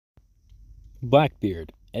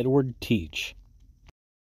Blackbeard, Edward Teach.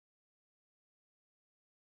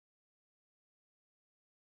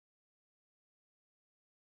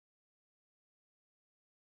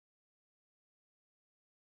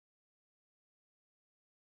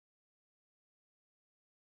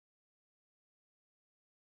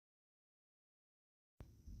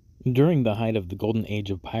 During the height of the golden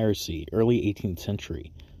age of piracy, early 18th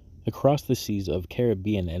century, across the seas of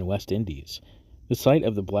Caribbean and West Indies, the sight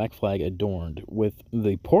of the black flag adorned with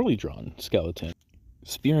the poorly drawn skeleton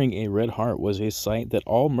spearing a red heart was a sight that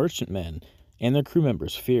all merchantmen and their crew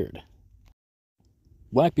members feared.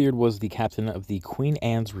 Blackbeard was the captain of the Queen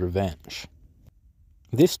Anne's Revenge.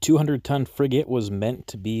 This 200-ton frigate was meant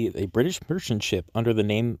to be a British merchant ship under the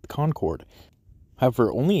name Concorde.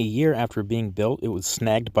 However, only a year after being built, it was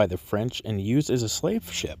snagged by the French and used as a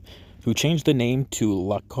slave ship, who changed the name to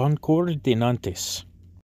La Concorde de Nantes.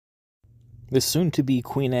 This soon-to-be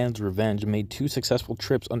Queen Anne's Revenge made 2 successful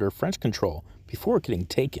trips under French control before getting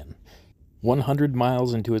taken. 100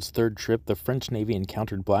 miles into its 3rd trip, the French Navy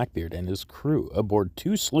encountered Blackbeard and his crew aboard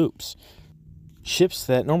 2 sloops, ships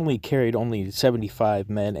that normally carried only 75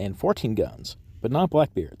 men and 14 guns, but not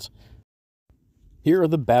Blackbeard's. Here are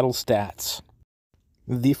the battle stats.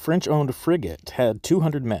 The French-owned frigate had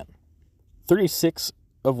 200 men, 36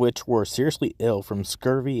 of which were seriously ill from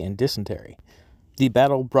scurvy and dysentery. The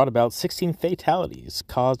battle brought about 16 fatalities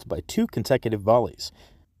caused by 2 consecutive volleys,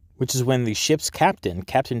 which is when the ship's captain,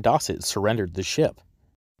 Captain Dosset, surrendered the ship.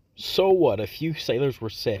 So what? A few sailors were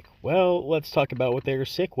sick. Well, let's talk about what they were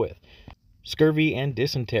sick with. Scurvy and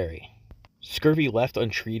dysentery. Scurvy left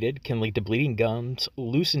untreated can lead to bleeding gums,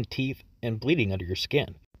 loosened teeth, and bleeding under your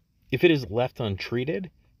skin. If it is left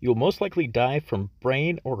untreated, you will most likely die from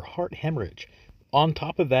brain or heart hemorrhage. On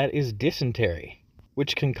top of that is dysentery,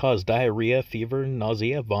 which can cause diarrhea, fever,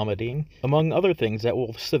 nausea, vomiting, among other things that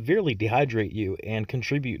will severely dehydrate you and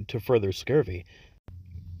contribute to further scurvy.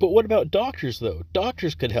 But what about doctors, though?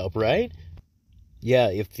 Doctors could help, right? Yeah,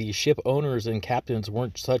 if the ship owners and captains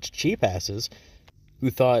weren't such cheap asses who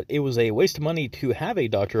thought it was a waste of money to have a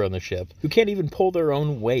doctor on the ship who can't even pull their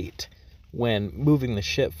own weight when moving the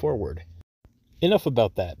ship forward. Enough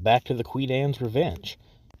about that. Back to the Queen Anne's Revenge.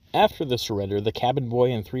 After the surrender, the cabin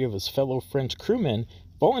boy and 3 of his fellow French crewmen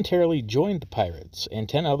voluntarily joined the pirates, and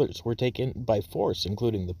 10 others were taken by force,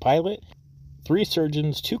 including the pilot, 3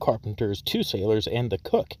 surgeons, 2 carpenters, 2 sailors, and the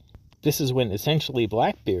cook. This is when essentially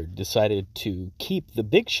Blackbeard decided to keep the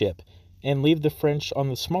big ship and leave the French on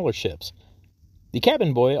the smaller ships. The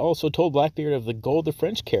cabin boy also told Blackbeard of the gold the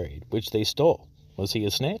French carried, which they stole. Was he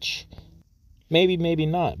a snitch? Maybe, maybe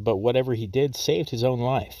not, but whatever he did saved his own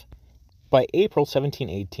life. By April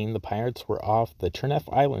 1718, the pirates were off the Ternate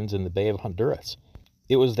Islands in the Bay of Honduras.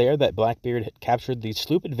 It was there that Blackbeard had captured the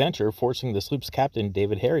sloop Adventure, forcing the sloop's captain,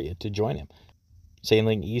 David Harriot, to join him.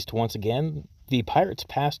 Sailing east once again, the pirates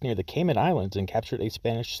passed near the Cayman Islands and captured a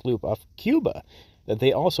Spanish sloop off Cuba that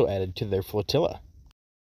they also added to their flotilla.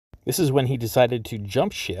 This is when he decided to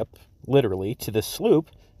jump ship, literally, to the sloop,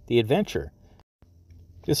 the Adventure.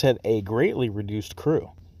 This had a greatly reduced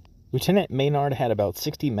crew. Lieutenant Maynard had about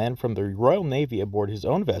 60 men from the Royal Navy aboard his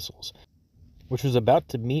own vessels, which was about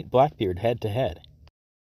to meet Blackbeard head-to-head.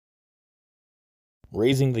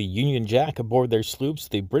 Raising the Union Jack aboard their sloops,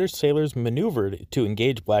 the British sailors maneuvered to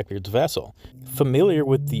engage Blackbeard's vessel. Familiar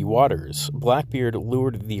with the waters, Blackbeard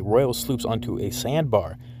lured the royal sloops onto a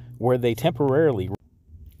sandbar, where they temporarily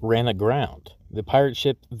ran aground. The pirate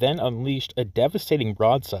ship then unleashed a devastating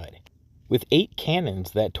broadside, with 8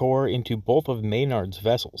 cannons that tore into both of Maynard's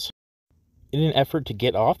vessels. In an effort to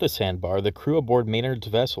get off the sandbar, the crew aboard Maynard's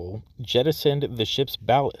vessel jettisoned the ship's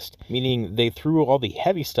ballast, meaning they threw all the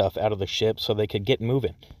heavy stuff out of the ship so they could get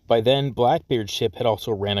moving. By then, Blackbeard's ship had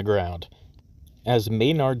also ran aground. As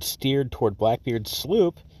Maynard steered toward Blackbeard's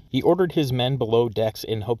sloop, he ordered his men below decks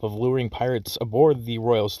in hope of luring pirates aboard the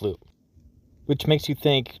royal sloop. Which makes you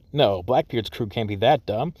think, no, Blackbeard's crew can't be that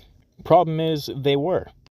dumb. Problem is, they were.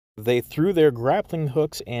 They threw their grappling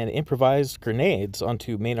hooks and improvised grenades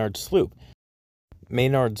onto Maynard's sloop.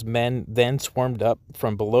 Maynard's men then swarmed up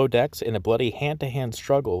from below decks and a bloody hand-to-hand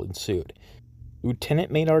struggle ensued. Lieutenant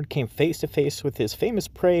Maynard came face-to-face with his famous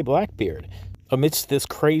prey, Blackbeard. Amidst this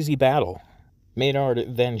crazy battle,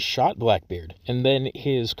 Maynard then shot Blackbeard, and then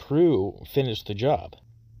his crew finished the job.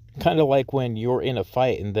 Kind of like when you're in a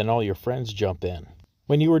fight and then all your friends jump in,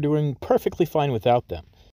 when you were doing perfectly fine without them.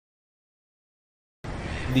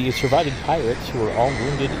 The surviving pirates, who were all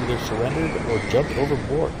wounded, either surrendered or jumped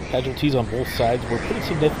overboard. Casualties on both sides were pretty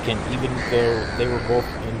significant, even though they were both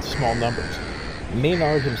in small numbers.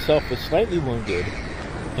 Maynard himself was slightly wounded,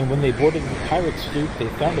 and when they boarded the pirate sloop, they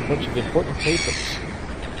found a bunch of important papers.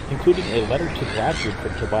 including a letter to Blackbeard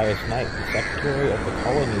from Tobias Knight, the Secretary of the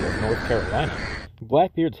Colony of North Carolina.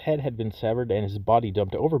 Blackbeard's head had been severed and his body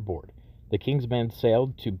dumped overboard. The King's men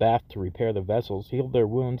sailed to Bath to repair the vessels, heal their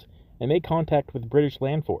wounds, and make contact with the British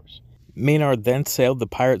land force. Maynard then sailed the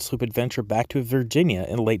pirate sloop Adventure back to Virginia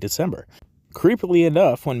in late December. Creepily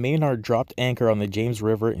enough, when Maynard dropped anchor on the James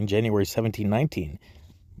River in January 1719,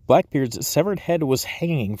 Blackbeard's severed head was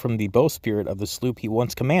hanging from the bowsprit of the sloop he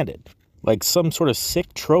once commanded, like some sort of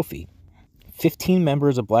sick trophy. 15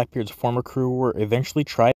 members of Blackbeard's former crew were eventually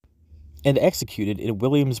tried and executed in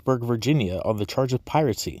Williamsburg, Virginia on the charge of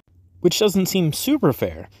piracy, which doesn't seem super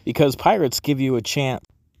fair, because pirates give you a chance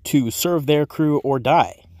to serve their crew or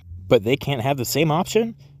die, but they can't have the same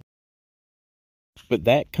option? But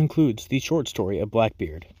that concludes the short story of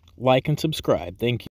Blackbeard. Like and subscribe. Thank you.